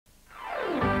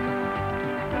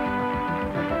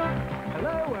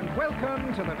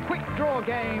Welcome to the quick draw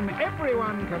game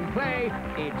everyone can play.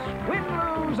 It's win,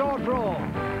 lose or draw.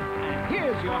 And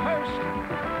here's your host,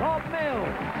 Bob Mills.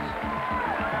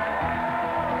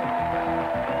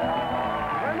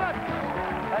 Very much.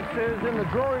 That's who's in the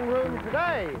drawing room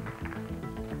today.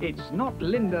 It's not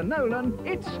Linda Nolan,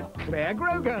 it's Claire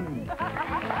Grogan. It's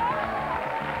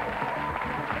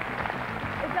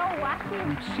all wacky.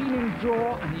 We've seen him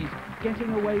draw and he's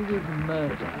getting away with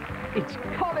murder. It's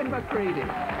Colin McCready.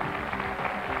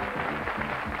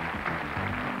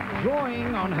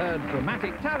 Drawing on her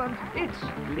dramatic talent, it's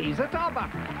Lisa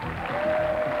Tarbuck.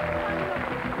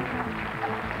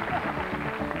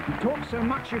 He talks so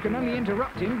much you can only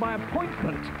interrupt him by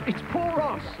appointment. It's Paul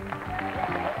Ross.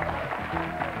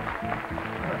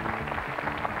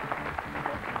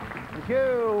 Thank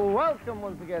you. Welcome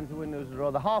once again to Win, Lose or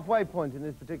Draw, the halfway point in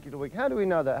this particular week. How do we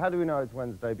know that? How do we know it's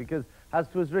Wednesday? Because,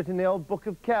 as was written in the old book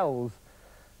of Kells,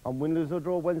 on Win, Lose or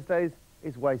Draw Wednesdays,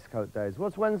 it's waistcoat days.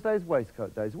 What's Wednesdays?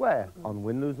 Waistcoat days. Where? On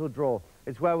Win, Lose or Draw.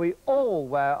 It's where we all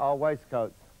wear our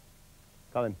waistcoats.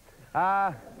 Colin.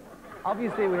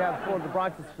 Obviously, we have four of the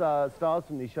brightest stars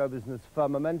from the show business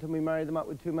firmament, and we marry them up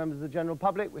with two members of the general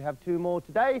public. We have two more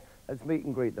today. Let's meet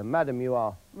and greet them. Madam, you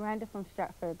are? Miranda from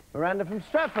Stratford. Miranda from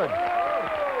Stratford.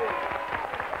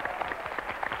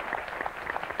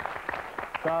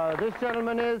 So, this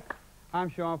gentleman is? I'm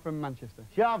Sean from Manchester.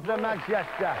 Sean from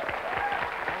Manchester.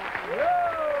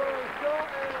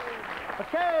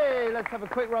 Okay, let's have a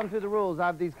quick run through the rules. I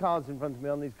have these cards in front of me.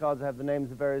 On these cards I have the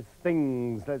names of various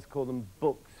things. Let's call them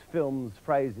books, films,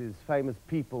 phrases, famous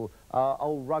people,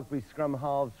 old rugby scrum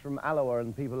halves from Alloa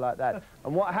and people like that.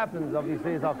 And what happens,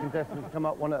 obviously, is our contestants come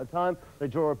up one at a time. They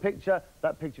draw a picture.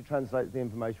 That picture translates the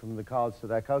information from the cards to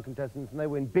their co-contestants, and they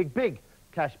win big, big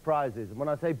cash prizes. And when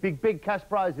I say big, big cash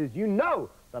prizes, you know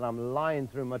that I'm lying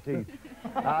through my teeth.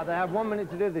 They have 1 minute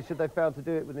to do this. Should they fail to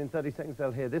do it within 30 seconds,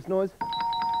 they'll hear this noise.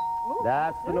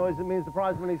 That's the noise that means the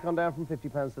prize money's gone down from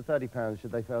 £50 to £30.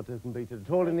 Should they fail to complete it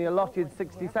at all in the allotted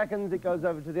 60 seconds, it goes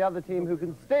over to the other team who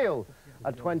can steal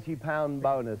a £20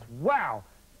 bonus. Wow!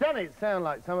 Doesn't it sound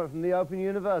like someone from the Open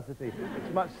University?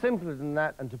 It's much simpler than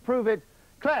that, and to prove it,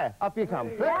 Claire, up you come.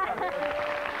 Claire.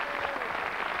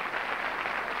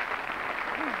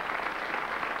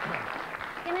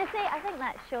 Can I say, I think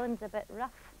that Sean's a bit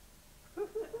rough.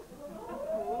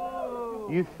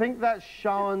 You think that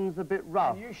Sean's a bit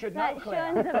rough? You should That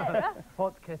Sean's a bit rough.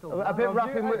 Hot kettle. A bit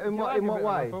rough in what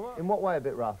way? Rough, In what way a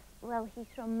bit rough? Well, he's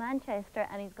from Manchester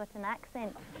and he's got an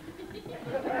accent.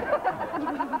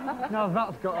 No,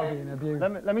 that's got to be an abuse.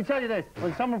 Let me tell you this.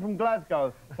 When someone from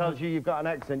Glasgow tells you you've got an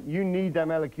accent, you need them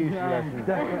elocution lessons.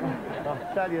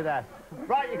 I'll tell you that.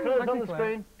 Right, your clues on the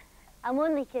screen. I'm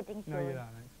only kidding, Sean. No, you don't.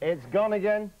 It's gone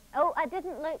again. Oh, I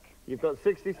didn't look. You've got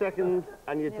 60 seconds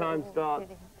and your time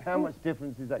starts. How much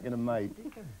difference is that going to make?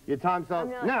 Your time starts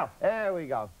now. There we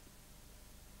go.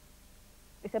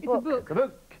 It's a book. It's a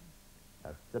book.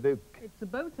 That's a book. It's a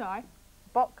bow tie.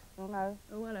 Box. Oh, no.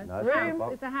 Oh, hello. No, it's not a Room.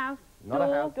 box. It's a house. Not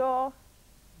a house. Door.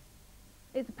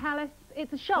 It's a palace.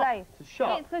 It's a shop. Place. It's a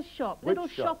shop. It's a shop. Which Little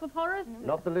shop? shop of horrors.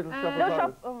 Not the little shop. No of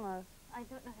shop. horrors. Oh, no. I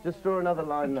don't know. Just draw another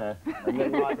line there and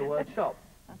then write the word shop.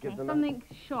 Okay. Give them Something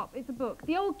shop. It's a book.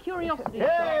 The old curiosity shop.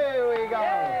 Here we go.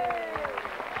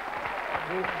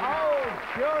 The old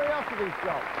curiosity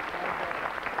shop.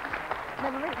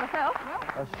 Never read myself.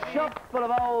 A shop full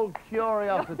of old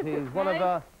curiosities. One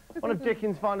of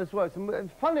Dickens' finest works. And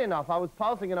funnily enough, I was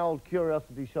passing an old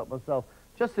curiosity shop myself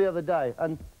just the other day,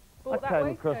 and I came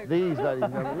across these, ladies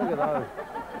and gentlemen. Look at those.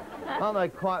 Aren't they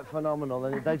quite phenomenal?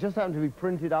 And they just happen to be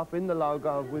printed up in the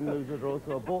logo of Win, Lose or Draw,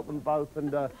 so I bought them both,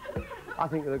 and I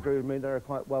think you'll agree with me, they're a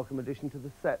quite welcome addition to the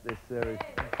set, this series.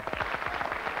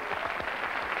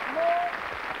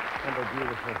 And they're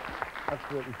beautiful.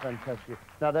 Absolutely fantastic.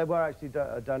 Now, they were actually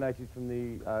donated from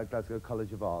the Glasgow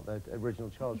College of Art. They're original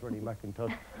Charles Rennie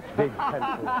Mackintosh big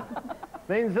pencils.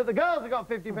 Means that the girls have got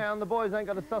 £50, the boys ain't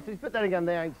got a sausage, but then again,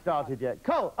 they ain't started yet.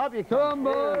 Cole, up you come.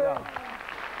 Here we go.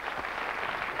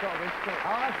 Oh,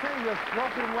 I see, you're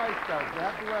swapping waistcoats. You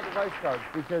have to wear the waistcoats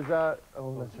because,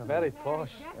 oh, that's very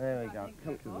posh. There we go.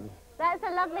 Come. That's a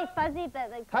lovely fuzzy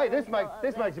bit that... Hey, this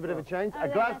makes a bit of a change. A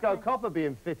Glasgow copper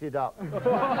being fitted up.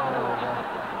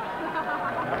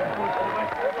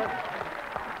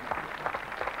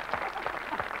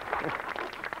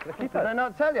 Did they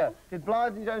not tell you? Did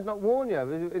Blythe and Jones not warn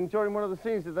you? During one of the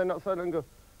scenes, did they not say that and go,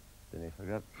 didn't you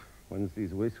forget?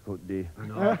 Wednesday's waistcoat day.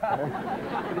 No. It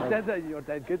said that you're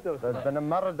dead good, though. There's been a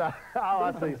murder. Oh,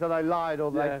 I see. So they lied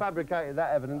or they fabricated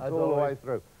that evidence all the way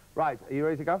through. Right, are you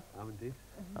ready to go? I'm indeed.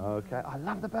 Okay. I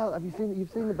love the bell.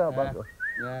 You've seen the bell, by the way?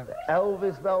 Yeah.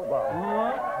 Elvis belt buckle.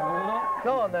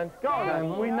 Go on then, go on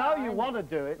then. We know you want to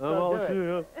do it, so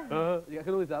do it. I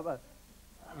can always have that.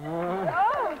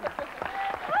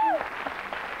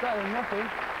 Better than nothing.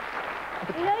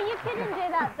 You know, you couldn't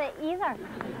do that bit either.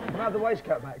 Have the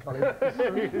waistcoat back, Colin.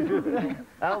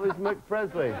 Elvis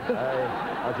McPresley.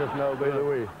 I just know be the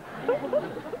way.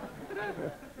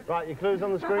 Right, your clue's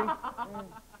on the screen.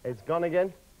 It's gone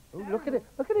again. Ooh, look at it.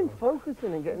 Look at him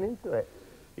focusing and getting into it.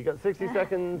 You got 60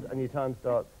 seconds and your time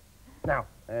starts now.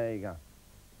 There you go.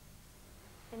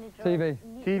 TV.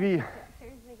 TV.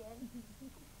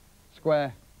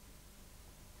 Square.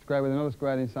 Square with another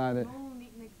square inside it.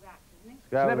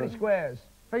 Celebrity squares.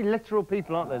 Very literal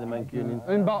people, aren't they, the Mancunians?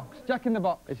 In box. Jack in the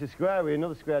box. It's a square with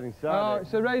another square inside Oh, it.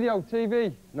 it's a radio,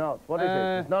 TV. Not. What is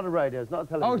it? It's not a radio. It's not a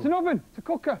television. Oh, it's an oven. It's a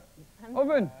cooker.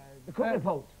 Oven. The cook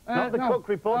report. Not the no. cook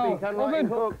report. No. You can write in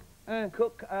cook.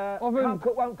 Cook, Oven. can't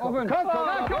cook, won't cook. Oven. Cook, cook,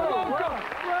 Can't cook, cook, cook. won't cook.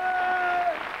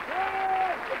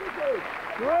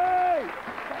 Great!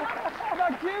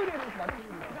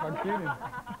 Mancunian.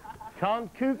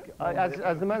 Can't cook,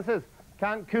 as the man says.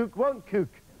 Can't cook, won't cook.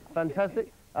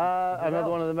 Fantastic. Another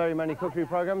one of the very many cookery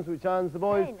programmes which earns the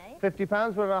boys Very nice.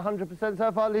 £50. We're at 100%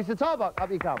 so far. Lisa Tarbuck, up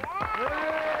you come.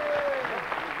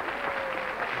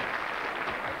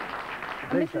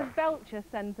 Mrs. Belcher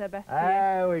sends her best to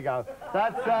There we go.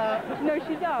 That's you. No,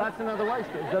 she does. that's another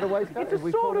waistcoat. Is that a waistcoat? It's a Are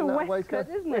we sort of calling that a waistcoat,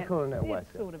 isn't We're it? calling it a It's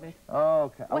waistcoat. sort of it.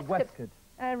 Okay. A Waistcoat. waistcoat.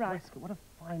 Right. Waistcoat. What a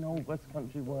fine old West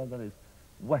Country word that is.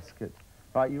 Waistcoat.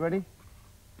 Right, you ready?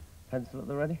 Pencil at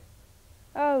the ready?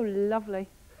 Oh, lovely.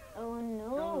 Oh,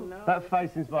 no. That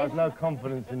face inspires no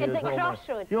confidence in you Is at it all.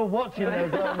 Crossroads? You're watching it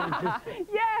as well, and it's just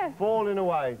Yes. falling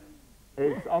away.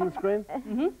 It's on the screen.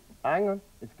 Hang on,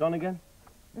 it's gone again.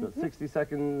 You've got 60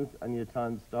 seconds and your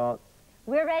time starts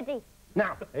We're ready.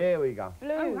 now. Here we go.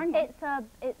 Blue. Oh, hang on.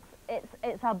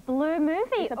 It's a blue movie.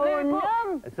 It's a blue book.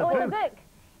 No. It's a It's a book. book.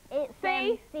 It's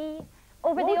Sea. sea.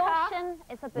 Over Water. the ocean.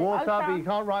 It's a book. Water, but you Ocean.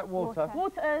 can't write water.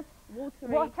 Waters. Watery.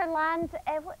 Waterland.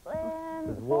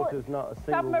 Because water's not a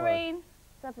single Submarine.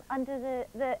 Under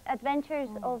the adventures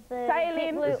of the Sailing.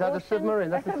 deep blue word. Is that a ocean. submarine?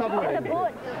 That's a It's submarine. a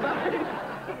boat.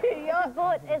 It's a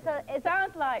boat. It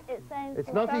Sounds like. It sounds.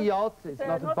 It's not a yacht, it's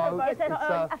not a not a boat, boat, It's it's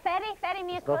a ferry. Ferry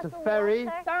me it's not across a the ferry.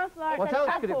 water. Sounds like. What a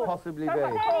else could it chapel. possibly be?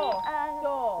 Ferry.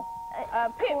 Door.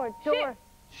 Pit. Door.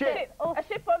 Ship. Ship, Oh, A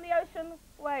ship on the ocean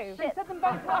waves. Ship. Said them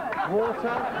both words.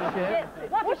 water,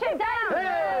 ship. Wash it down.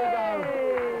 There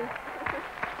we go.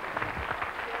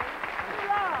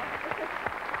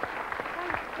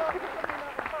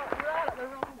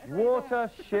 Water,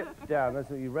 ship, down. That's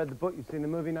what you read the book, you've seen the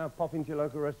movie now. Pop into your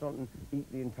local restaurant and eat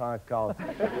the entire card.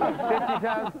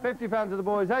 £50 to the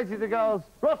boys, 80 to the girls.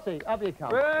 Rossi, up you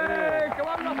come. Hey, come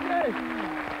on, Rossi.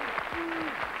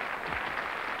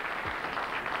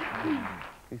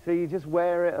 You see, you just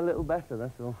wear it a little better,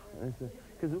 that's all.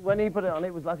 Because when he put it on,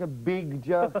 it was like a big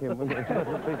jerkin, wasn't it?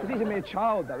 Because he's a mere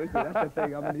child, though, isn't he? That's the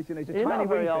thing. I mean, he's a You're tiny not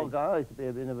very wee old, thing. I used to be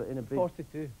in a big...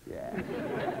 42. Yeah.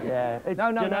 Yeah. It's,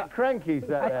 No, no, you're no. not cranky, so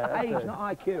there. that's Age, it. not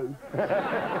IQ.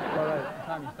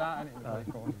 Time you start, innit?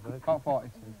 About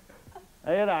 42.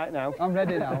 Are you right now? I'm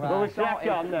ready now, right? Well, we crack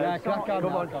on now. Yeah, crack on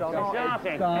Come now. on,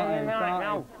 starting. Starting, Right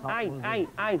now.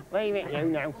 Hey, leave it you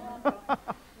now.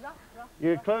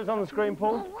 Your clue's on the screen,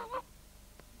 Paul.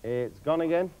 It's gone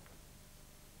again.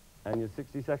 And your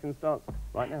 60 seconds starts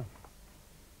right now.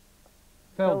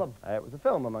 Film. It was a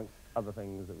film, amongst other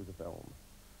things, it was a film.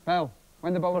 Bell.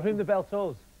 When the bell... For whom the bell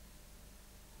tolls.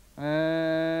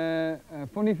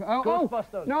 Funny...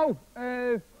 Ghostbusters. No.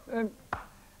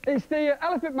 It's the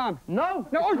Elephant Man. No!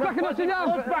 No, Hunchback of Notre Dame.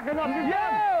 Hunchback of Notre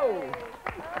Dame!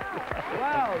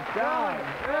 Well done.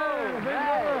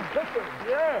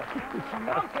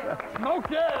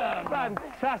 Smoke it!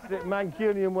 Fantastic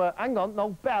Mancunian work. Hang on, no,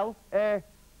 Bell.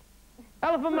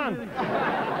 Elephant Man.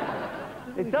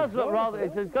 It does look rather...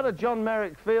 It's got a John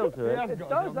Merrick feel to it. It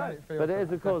does, that. But it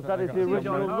is, of course, that is the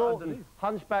original Lawton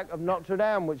Hunchback of Notre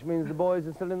Dame, which means the boys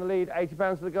are still in the lead.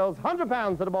 £80 for the girls,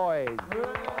 £100 for the boys.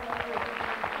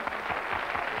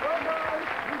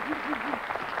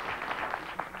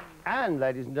 And,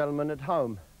 ladies and gentlemen at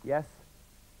home, yes,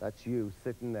 that's you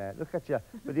sitting there. Look at you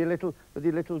with your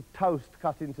little toast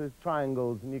cut into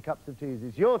triangles and your cups of teas.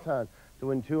 It's your turn to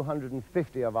win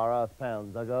 250 of our earth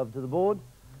pounds. I go over to the board,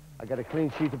 I get a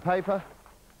clean sheet of paper,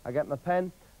 I get my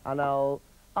pen, and I'll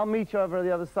meet you over on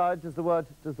the other side. Does the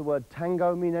word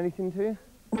tango mean anything to you?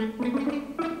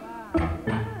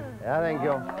 Yeah, thank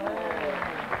you.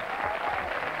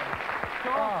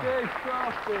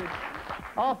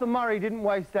 Arthur Murray didn't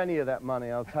waste any of that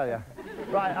money, I'll tell you.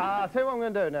 Right, I'll tell you what I'm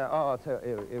going to do now. Oh, I'll tell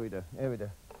you, here we do.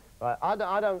 Right, I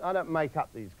don't make up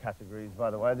these categories, by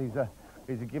the way. These are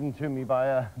given to me by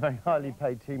a very highly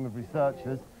paid team of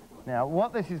researchers. Now,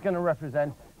 what this is going to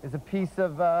represent is a piece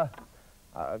of, I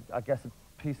guess, a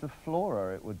piece of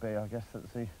flora, it would be. I guess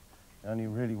that's the only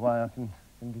really way I can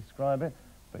describe it.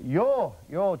 But your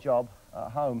job at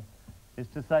home is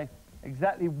to say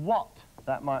exactly what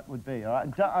that would be, all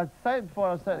right? I'd say it before,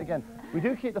 I'll say it again. We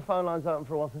do keep the phone lines open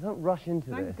for a while, so don't rush into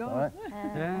this, all right?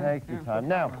 Take your time.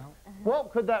 Now,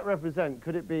 what could that represent?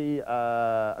 Could it be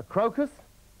a crocus,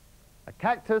 a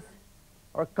cactus,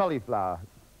 or a cauliflower?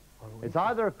 It's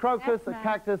either a crocus, a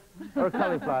cactus, or a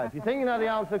cauliflower. If you think you know the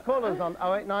answer, call us on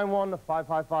 0891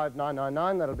 555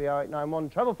 999. That'll be 0891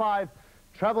 555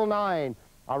 999.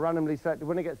 Our randomly selected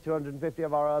winner gets 250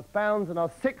 of our £1,000, and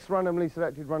our 6 randomly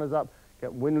selected runners-up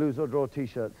get win, lose, or draw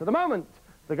T-shirts. At the moment,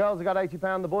 the girls have got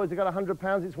 £80, the boys have got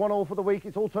 £100. It's 1-1 for the week.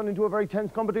 It's all turned into a very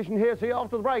tense competition here. See you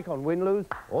after the break on win, lose,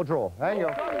 or draw. Hang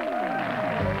on.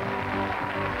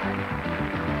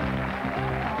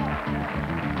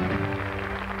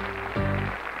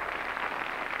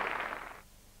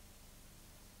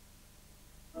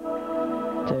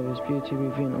 There is beauty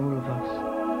within all of us.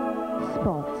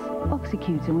 Spots,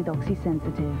 oxycutin with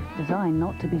oxysensitive, designed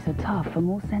not to be so tough for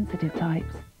more sensitive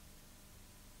types.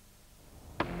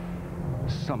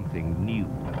 Something new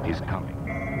is coming.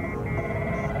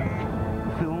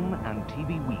 Film and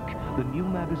TV Week, the new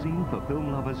magazine for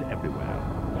film lovers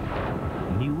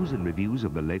everywhere. News and reviews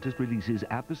of the latest releases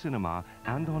at the cinema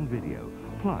and on video,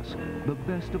 plus the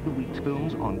best of the week's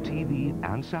films on TV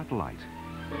and satellite.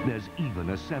 There's even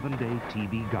a 7-day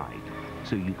TV guide,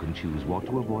 so you can choose what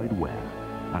to avoid where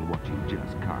and what you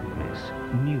just can't miss.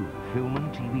 New Film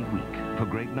and TV Week for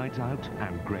great nights out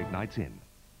and great nights in.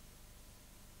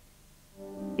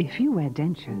 If you wear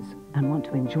dentures and want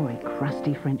to enjoy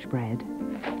crusty French bread,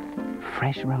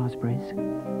 fresh raspberries,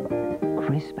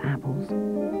 crisp apples,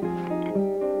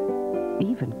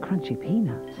 even crunchy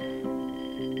peanuts,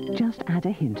 just add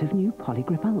a hint of new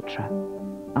Polygrip Ultra.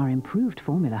 Our improved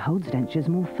formula holds dentures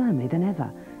more firmly than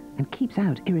ever and keeps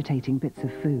out irritating bits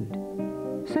of food.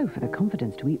 So for the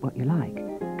confidence to eat what you like,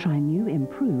 try new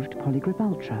improved Polygrip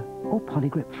Ultra or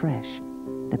Polygrip Fresh.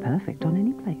 They're perfect on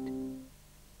any plate.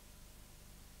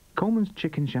 Coleman's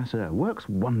Chicken Chasseur works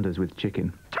wonders with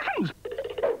chicken. Chickens!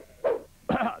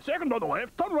 Second on the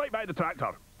left, turn right by the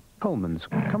tractor. Coleman's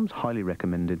comes highly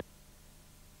recommended.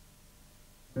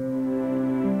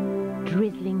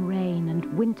 Drizzling rain and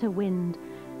winter wind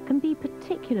can be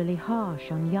particularly harsh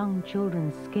on young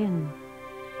children's skin.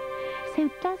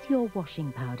 So does your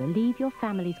washing powder leave your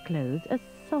family's clothes as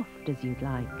soft as you'd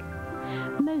like?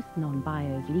 Most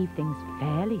non-bios leave things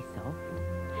fairly soft.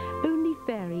 Only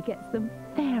Fairy gets them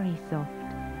very soft,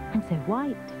 and so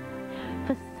white.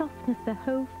 For softness the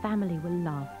whole family will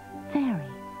love.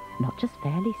 Fairy, not just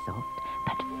fairly soft,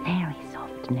 but very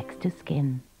soft next to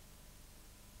skin.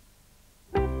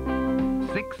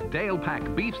 6 Dale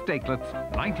Pack beef steaklets,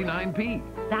 99p.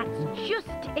 That's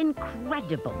just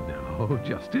incredible. No,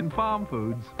 just in farm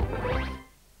foods.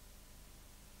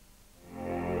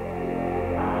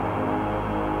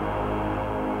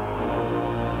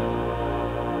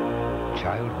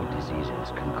 Childhood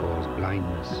diseases can cause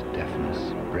blindness,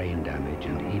 deafness, brain damage,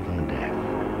 and even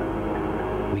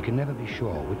death. We can never be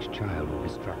sure which child will be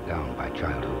struck down by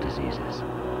childhood diseases,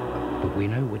 but we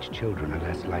know which children are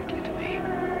less likely to be.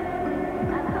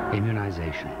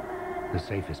 Immunization, the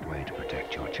safest way to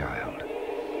protect your child.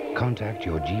 Contact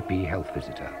your GP health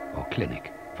visitor or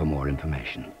clinic for more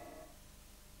information.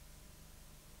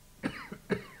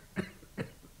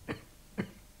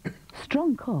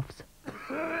 Strong coughs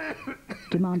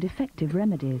demand effective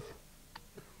remedies,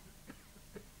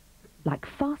 like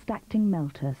fast-acting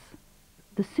Meltus.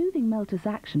 The soothing Meltus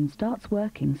action starts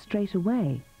working straight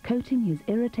away, coating his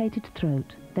irritated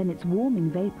throat. Then its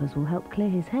warming vapors will help clear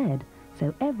his head,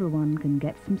 so everyone can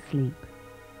get some sleep.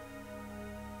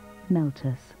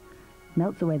 Meltus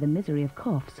melts away the misery of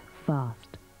coughs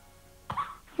fast.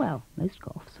 Well, most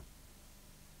coughs.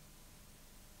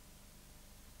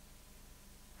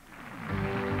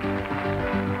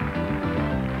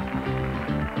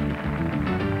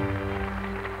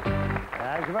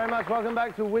 Thank you very much. Welcome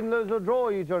back to Win, Lose or Draw.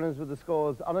 You join us with the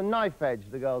scores on a knife edge.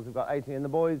 The girls have got 80 and the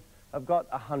boys have got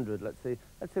 100. Let's see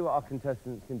what our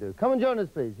contestants can do. Come and join us,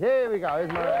 please. Here we go.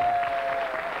 Here's Miranda.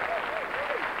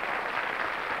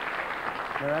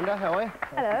 Miranda, how are you?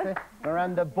 Hello. Nice.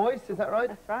 Miranda Boyce, is that right?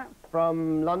 That's right.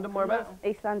 From London, whereabouts?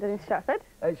 East London in Stratford.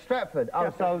 Stratford.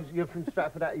 Oh, so you're from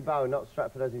Stratford at Bow, not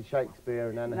Stratford as in Shakespeare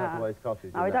and Anne Hathaway's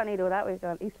cottage. No, we don't need all that. We've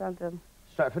gone East London.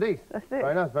 Stratford East? That's it.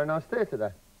 Very nice theatre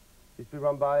there. Used to be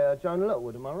run by Joan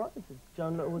Littlewood, am I right? This is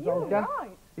Joan Littlewood's old gal.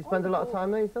 Right. You spend a lot of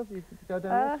time there yourself? You go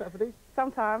down there, Stratford East?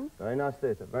 Sometimes. Very nice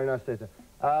theatre, very nice theatre.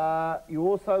 You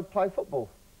also play football.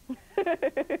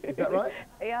 Is that right?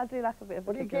 Yeah, I do like a bit of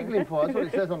What are you giggling for? That's what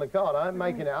it says on the card. I ain't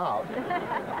making it up.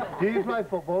 Do you play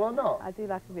football or not? I do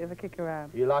like a bit of a kick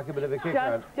around. You like a bit of a kick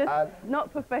around? Just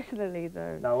not professionally,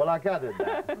 though. No, well, I gathered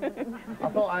that. I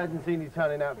thought I hadn't seen you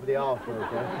turning out for the Arsenal.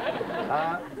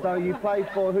 So you play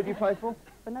for... Who do you play for?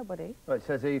 For nobody. Well, it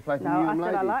says here you play for No, Newham I said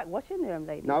Ladies. I like watching Newham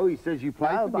Ladies. No, he says you play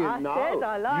for Newham. No, I said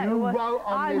I like You wrote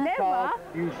on this card,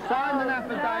 you signed an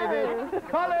affidavit.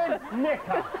 Colin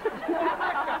Nicker.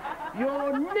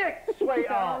 You're nicked,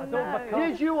 sweetheart. No.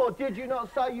 Did you or did you not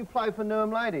say you play for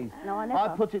Newham Ladies? No, I never. I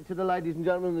put it to the ladies and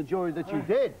gentlemen of the jury that you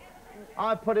did.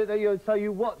 I put it that you, so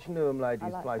you watch Newham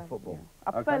Ladies play football. Yeah.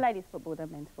 I prefer ladies football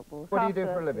than men's football. What do you do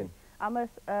for a living? I'm a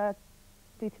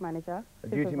duty manager. A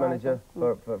duty manager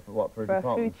for what? For a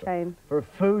department? For a food chain. For a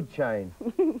food chain.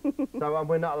 So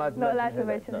we're not allowed to not mention allowed to who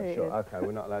mention that who is. it Sure, is. okay,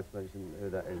 we're not allowed to mention who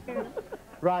that is.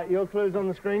 Right, your clue's on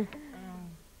the screen.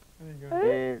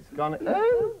 It's gone.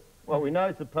 Well, we know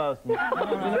it's a person. A,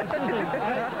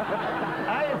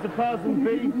 it's a person.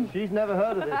 B, she's never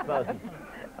heard of this person.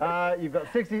 You've got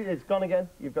 60, it's gone again.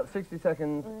 You've got 60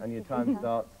 seconds and your time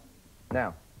starts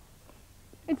now.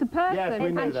 It's a person, yes, we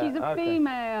knew and that. she's a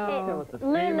female. It's a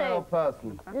female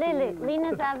person. Lulu,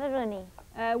 Lena Zavaroni.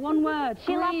 One word.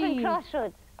 She'll up in green.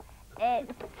 Crossroads.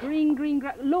 It's green,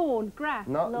 lawn, grass.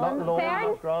 Not lawn,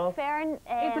 not grass. Fern,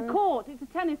 it's a court, it's a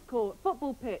tennis court,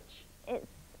 football pitch. It's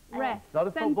ref. Not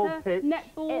a football pitch.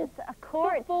 Netball. It's a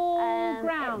court. Football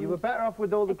ground. You were better off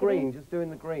with all the green, just doing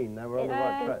the green. They were on the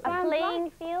right track. A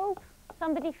playing field.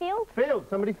 Somebody Field. Field,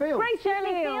 somebody Field. Great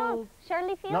Shirley Field.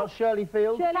 Shirley Field. Not Shirley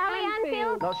Field. Sally Ann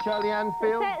Field. Not Shirley Ann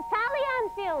Field. Sally Ann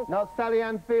Field. Not Sally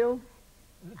Ann Field.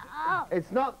 Oh.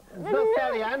 It's not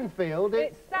Sally Ann Field.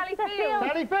 It's Sally Field.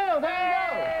 Sally Field. There you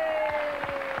go.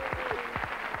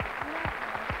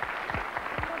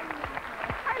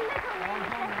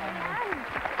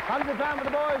 £100 for the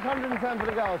boys, 110 for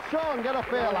the girls. Sean, get up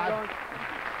here, lad.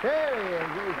 Here he is.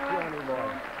 Here's Johnny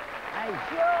boy. Hey,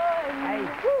 Sean. Hey.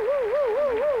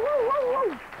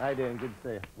 How you doing? Good to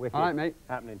see you. Wicked. All right, mate.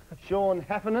 Happening. Sean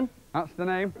Heffernan. That's the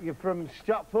name. You're from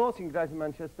Stockport in Greater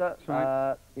Manchester. That's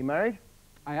right. You married?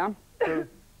 I am.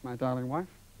 My darling wife.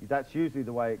 That's usually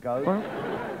the way it goes.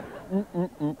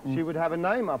 She would have a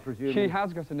name, I presume. She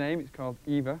has got a name. It's called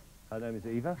Eva. Her name is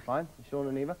Eva. Fine. Sean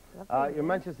and Eva. You're a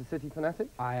Manchester City fanatic?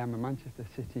 I am a Manchester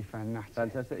City fanatic.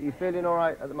 Fantastic. Are you feeling all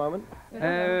right at the moment?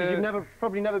 Because you've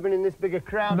probably never been in this big a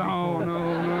crowd No, before.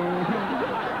 no.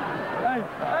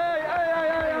 Hey.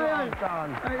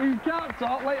 You can't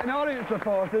talk like an audience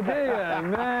reporter, do you,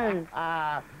 mate?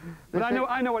 But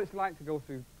I know what it's like to go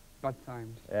through bad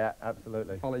times. Yeah,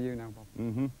 absolutely. Follow you now, Bob.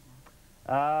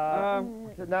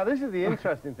 So now this is the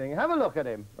interesting thing. Have a look at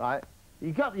him, right?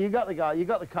 You got the guy. You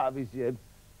got the cut of his jib.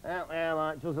 Out there,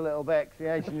 like, does a little bit,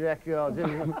 creation records.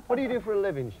 What do you do for a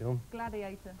living, Sean?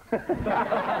 Gladiator.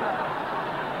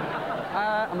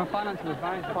 I'm a financial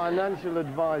advisor. Financial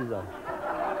advisor.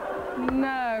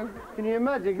 No. Can you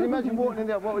imagine? Can you imagine walking in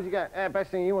there? What would you get? Best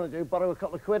thing you want to do, borrow a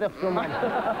couple of quid off someone.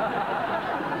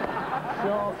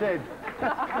 Sorted.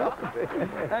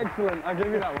 Excellent. I'll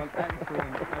give you that one.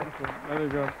 Excellent. There you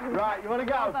go. Right, you want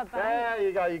to go? There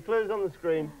you go. Your clue's on the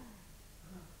screen.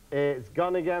 It's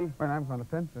gone again. Well, I've got a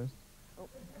pen first.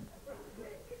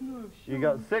 You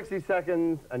got 60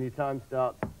 seconds and your time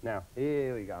starts now.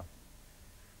 Here we go.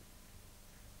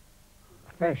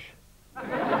 Fish.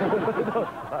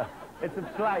 It's a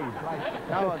place.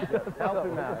 Come on, help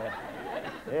him out here.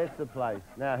 It's a place.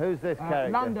 Now, who's this character?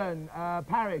 London,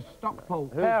 Paris,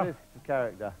 Stockport. Who's this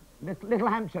character? Little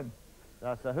Hampton.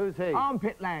 So who's he?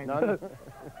 Armpit Land. No.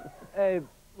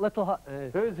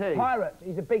 Who's he? Pirate.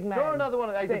 He's a big man. Draw another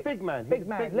one. He's a big man. Big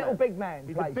man. Little big man.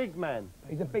 He's a big man.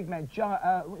 He's a big man.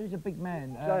 Who's a big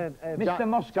man? Giant. Mr.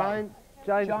 Moscow.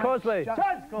 Giant Cosley.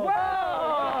 Giant Cosley.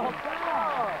 Whoa!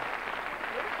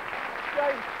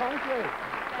 Giant Cosley.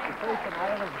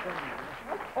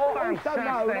 Oh,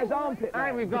 no, there's Armpit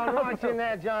Hey, we've gone right in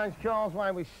there, Giant's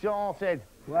Causeway. We sorted.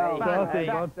 Well,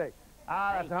 fantastic.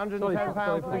 That's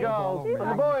 £110 for the girls. For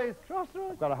the boys,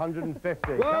 I've got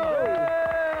 150.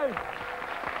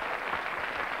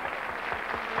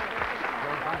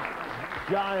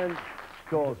 Giant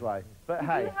Causeway. But hey,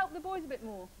 Can you help the boys a bit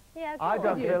more? Yeah, I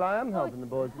don't feel I am helping the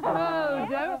boys. Oh,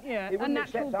 don't you? A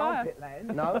natural bias.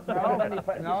 No.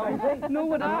 Nor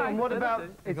would I. And what about,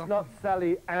 it's not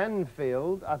Sally Ann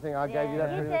Field. I think I gave you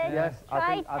that. You did. Yes,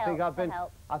 I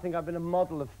think I've been a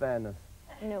model of fairness.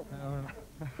 No.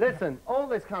 Listen, all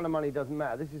this kind of money doesn't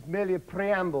matter. This is merely a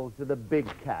preamble to the big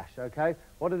cash, okay?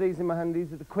 What are these in my hand?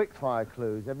 These are the quick-fire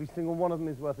clues. Every single one of them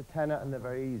is worth a tenner, and they're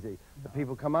very easy. The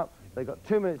people come up, they've got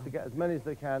 2 minutes to get as many as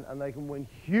they can, and they can win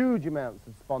huge amounts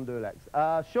of Spondulex.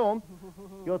 Sean,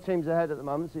 your team's ahead at the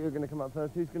moment, so you're going to come up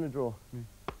first. Who's going to draw?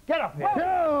 Get up here.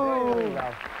 Go! Here we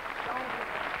go.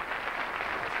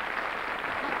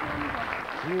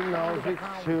 She knows it's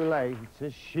too late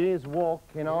as she's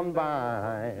walking on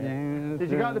by. Did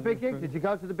you go to the big gig? Did you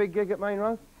go to the big gig at Main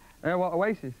Road? What,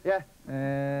 Oasis? Yeah.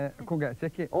 I couldn't get a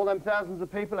ticket. All them thousands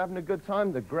of people having a good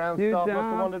time, the ground staff must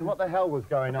have wondered what the hell was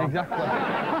going on. Exactly. All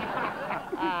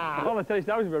I tell you,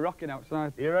 we were rocking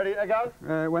outside. You ready to go?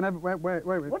 Whenever, wait.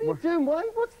 What are you doing?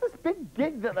 What's this big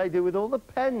gig that they do with all the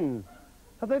pens?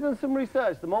 Have they done some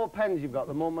research? The more pens you've got,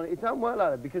 the more money. It don't work like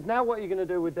that, because now what you're going to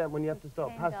do with them when you have to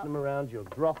start passing them around, you'll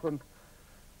drop them.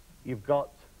 You've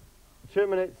got 2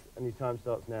 minutes, and your time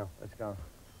starts now. Let's go.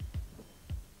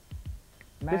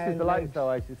 This is the latest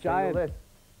Oasis giant. single,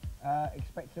 this.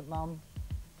 Expectant mum.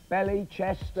 Belly,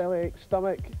 chest.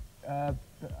 Stomach.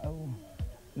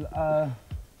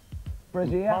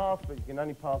 Brassiere. Pass, but you can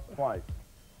only pass twice.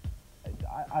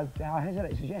 I hesitate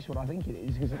to suggest what I think it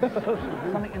is, because it's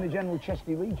something in the general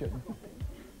chesty region.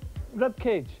 Rib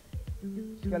cage.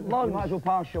 You might as well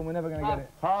pass, Sean, we're never going to get it.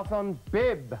 Pass on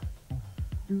bib.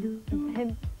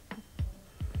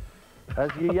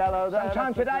 As you yellow there.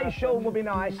 Sometime today, Sean, will be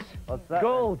nice. What's that?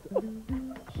 Gold.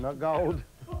 Not gold.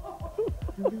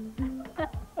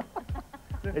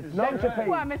 It's not Centipede.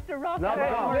 Well, Mr. Ross. Not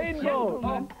gold.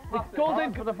 Rainbow. It's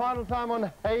golden. For the final time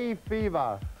on hay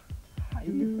fever.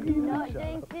 Not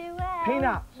doing too well.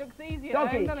 Peanuts. Looks easier.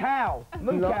 Doggy, cow,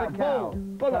 moo cow, bull,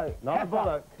 bullock, not a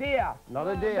bullock. Deer. Not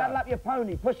a deer. Saddle up your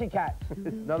pony, pussycat.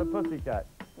 Not a pussycat.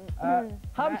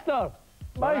 Hamster.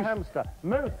 Not a hamster.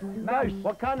 Moose. Mouse.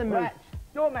 What kind of moose? Rat.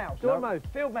 Dormouse. Dormouse.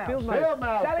 Field mouse. Field mouse. Field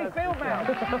mouse. Sally Field mouse.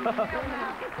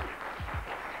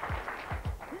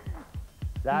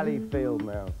 Sally Field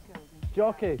mouse.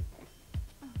 Jockey.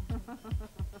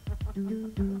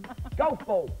 Golf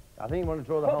ball. I think you want to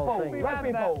draw the football, whole thing.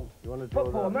 Rugby ball. You want to draw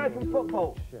football, American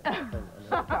football. Shit.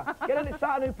 Soccer. Get a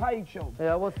start a new page, Sean.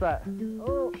 Yeah, what's that?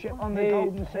 Oh, ship on the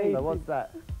Golden Sea. So what's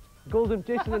that? Golden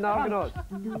Jason and Argonauts.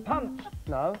 A punt.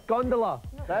 No. Gondola.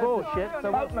 That's bullshit. So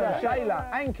what's Boatman. that? Sailor.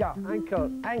 Anchor.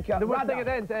 Anchor. The one thing at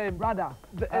the end. Rudder.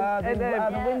 The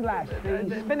windlass.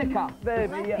 The spinnaker. The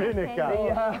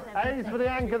spinnaker. A is for the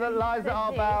anchor that lies at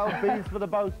our bow. B is for the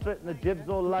bowsprit and the jibs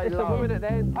all lay It's low. the woman at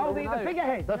the end. Oh, the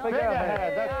figurehead. The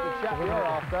figurehead. That's the chap you're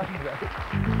after.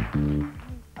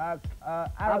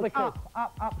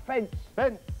 Up, fence.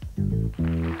 Fence.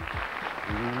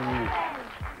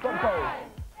 Football.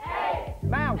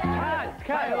 Mouse. Cat.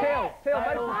 Tail.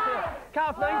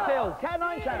 Calf nine tails. Cat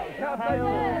nine tails. Calf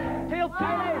nine tails.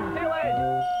 Tail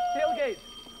end. Tailgate.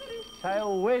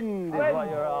 Tailwind is what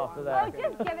you're after there. Oh,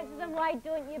 just give it to them. Why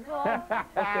don't you, Bob?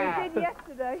 You did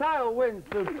yesterday. Tailwind,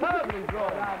 superbly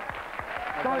drawn.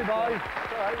 Sorry, boys. All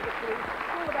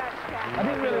about cat. I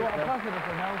didn't really want to pass it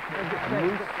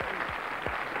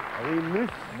A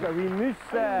wee moose.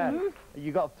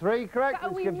 You got 3 correct,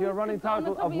 which gives you a running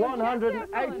total of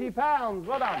 £180.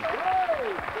 Well done.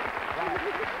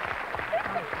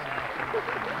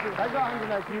 They've got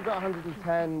 180, you've got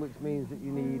 110, which means that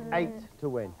you need 8 to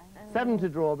win. 7 to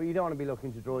draw, but you don't want to be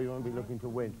looking to draw, you want to be looking to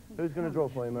win. Who's going to draw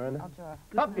for you, Miranda?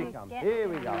 Up you come. Here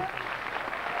we go.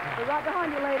 We're right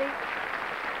behind you, lady.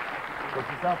 Get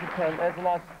yourself a 10. There's a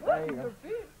nice... There you go.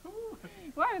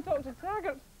 Why don't you talk to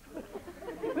Taggart?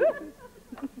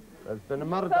 There's been a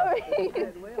murder. Sorry.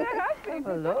 There has been.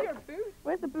 Hello.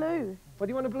 Where's the blue? What do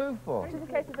you want a blue for? Just in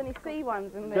case there's any C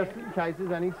ones in there. Just in case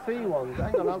there's any C ones.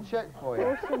 Hang on, I'll check for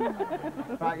you.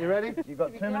 Right, you ready? You've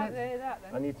got 2 minutes,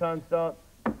 and your time starts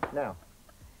now.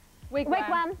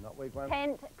 Wigwam. Not wigwam.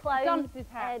 Tent, clown. Dunce's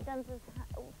hat. Dunce's hat.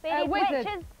 Fairy Wizard.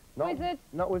 witches. Wizard.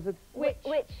 Not wizard. Witch.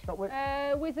 Not witch.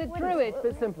 Wizard. Druid. A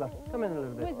bit simpler. Come in a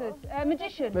little bit. Wizard.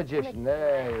 Magician. Magician.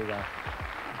 There you go.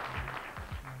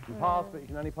 You pass, but you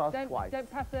can only pass twice. Don't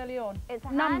pass early on. It's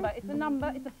a number. hand. It's a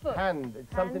number. It's a foot. Hand.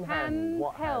 It's something hand.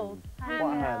 What held. hand?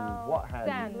 What hand? What hand?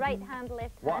 Stand. Right hand, left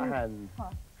hand. What hand?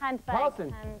 Handbag.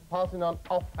 Passing. Passing on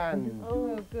off hand.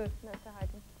 Oh, good. That's a hard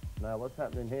one. Now, what's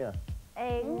happening here?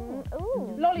 Ooh.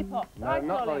 Lollipops. No, Ice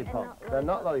not lollies. lollipops. They're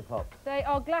not lollipops. They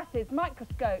are glasses,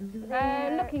 microscopes,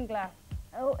 looking glass.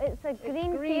 Oh, it's a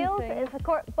green green field. thing. It's a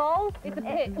court. Balls. It's a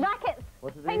pitch. Rackets.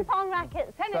 What is Ping it? pong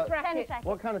rackets. Tennis racket.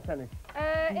 What kind of tennis?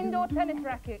 Indoor tennis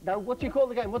racket. Now, what do you call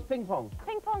the game? What's ping pong?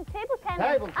 Ping pong. Table tennis.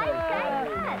 Table tennis. I said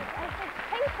that. I said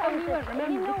ping you won't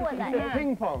remember. You know what that is.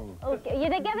 Ping pong. Okay,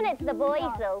 you'd have given it to the boys,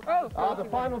 though. The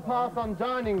final pass on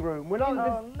dining room. We're not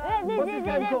what's this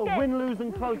game called? Win, lose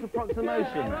and close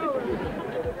approximation.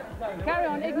 Carry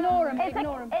on, ignore him,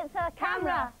 It's a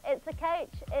camera, it's a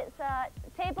couch, it's a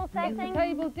table setting. It's a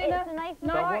table, dinner, it's a knife,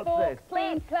 knife, what's this?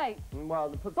 plate. Well,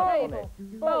 put something on it.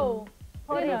 Bowl.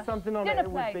 If there's something on it, it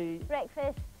would plate. be...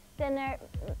 Breakfast, dinner.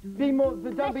 Be more,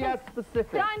 but don't be as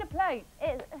specific. Diner plate.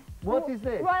 What is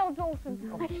this? Royal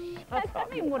Dawson. I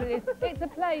mean what it is. It's a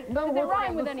plate. No, does it what's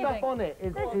rhyme with the anything? stuff on it?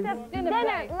 Dinner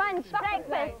plate. Lunch,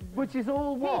 breakfast. Which is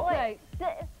all what? Plate.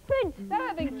 Food.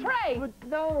 Serving tray.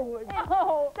 No.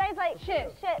 Oh. Sounds like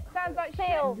ship. Sounds like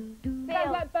sail. Sail.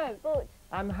 Sounds like boat.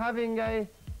 I'm having a...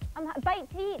 bite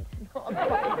to eat. Boat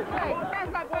plate.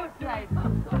 Sounds like boat plate.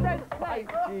 Roast plate.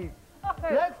 Jeez.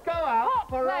 Let's go out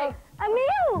for a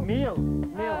meal. Meal.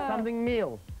 Something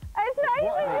meal. It's not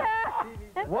even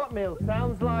there. What meal?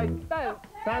 Sounds like... Boat.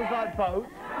 Sounds like boat.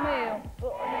 Meal.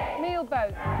 Meal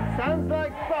boat. Sounds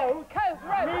like boat. Coat.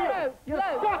 Rope. You're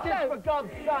Scottish, for God's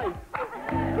sake.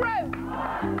 Rope.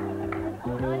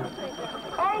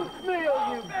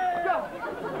 Oatmeal, you...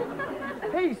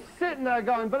 He's sitting there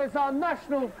going, but it's our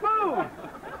national food.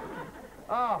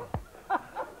 Oh.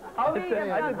 I didn't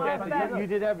get it. You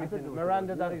did everything.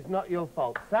 Miranda, that is not your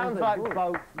fault. Sounds like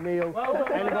boat, meal.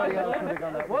 Anybody else would have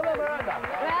gone there. Well done, Miranda.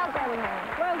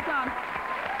 Well done. Well done.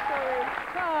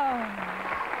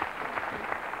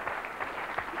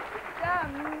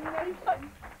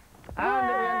 And at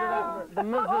the end of that, the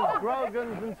Muzzles,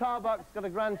 Grogans and Tarbucks got a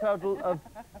grand total of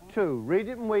 2. Read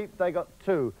it and weep, they got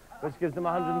 2. Which gives them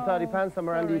 £130. So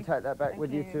Miranda, you take that back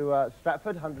with you to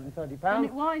Stratford, £130. Done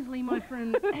it wisely, my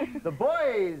friend. The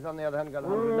boys, on the other hand, got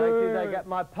 180. They get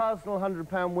my personal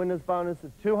 £100 winner's bonus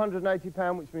of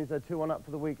 £280, which means they're 2-1 up for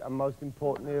the week. And most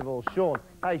importantly of all, Sean.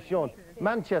 Hey, Sean,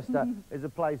 Manchester is a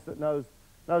place that knows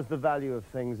the value of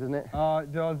things, isn't it? Oh,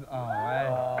 it does. Oh, hey.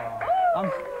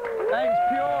 Hey, it's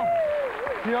pure.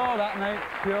 Pure, that, mate.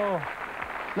 Pure.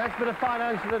 Next bit of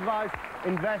financial advice,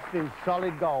 invest in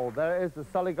solid gold. There it is, the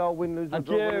solid gold win, lose, and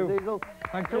draw winner diesel.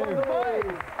 Thank To you. all the boys.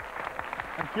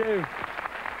 Thank you.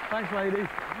 Thanks, ladies.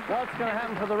 What's going to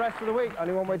happen for the rest of the week?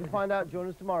 Only one way to find out. Join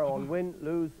us tomorrow on Win,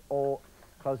 Lose, or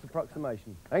Close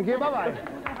Approximation. Thank you. Bye-bye.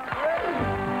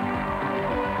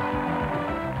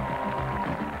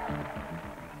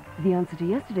 The answer to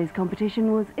yesterday's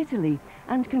competition was Italy,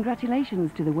 and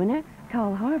congratulations to the winner,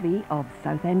 Carl Harvey of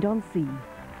Southend-on-Sea.